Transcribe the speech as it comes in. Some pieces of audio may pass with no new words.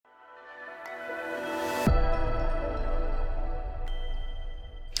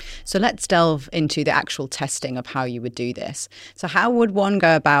So let's delve into the actual testing of how you would do this. So how would one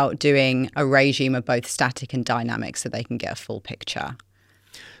go about doing a regime of both static and dynamic so they can get a full picture?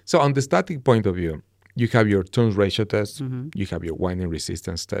 So on the static point of view, you have your turns ratio test, you have your winding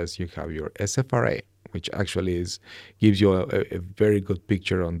resistance test, you have your SFRA, which actually gives you a very good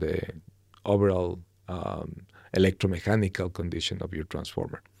picture on the overall electromechanical condition of your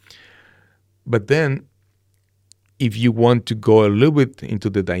transformer. But then, if you want to go a little bit into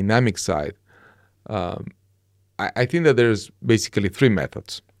the dynamic side, I think that there's basically three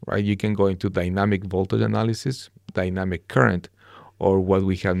methods, right? You can go into dynamic voltage analysis, dynamic current, or what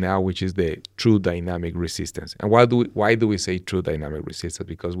we have now, which is the true dynamic resistance. And why do we say true dynamic resistance?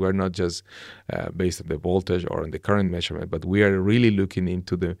 Because we're not just based on the voltage or on the current measurement, but we are really looking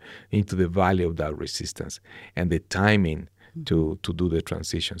into the value of that resistance and the timing to do the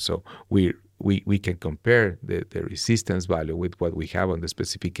transition. So we can compare the resistance value with what we have on the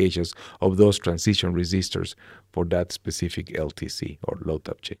specifications of those transition resistors for that specific LTC or low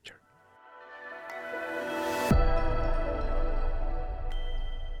tap changer.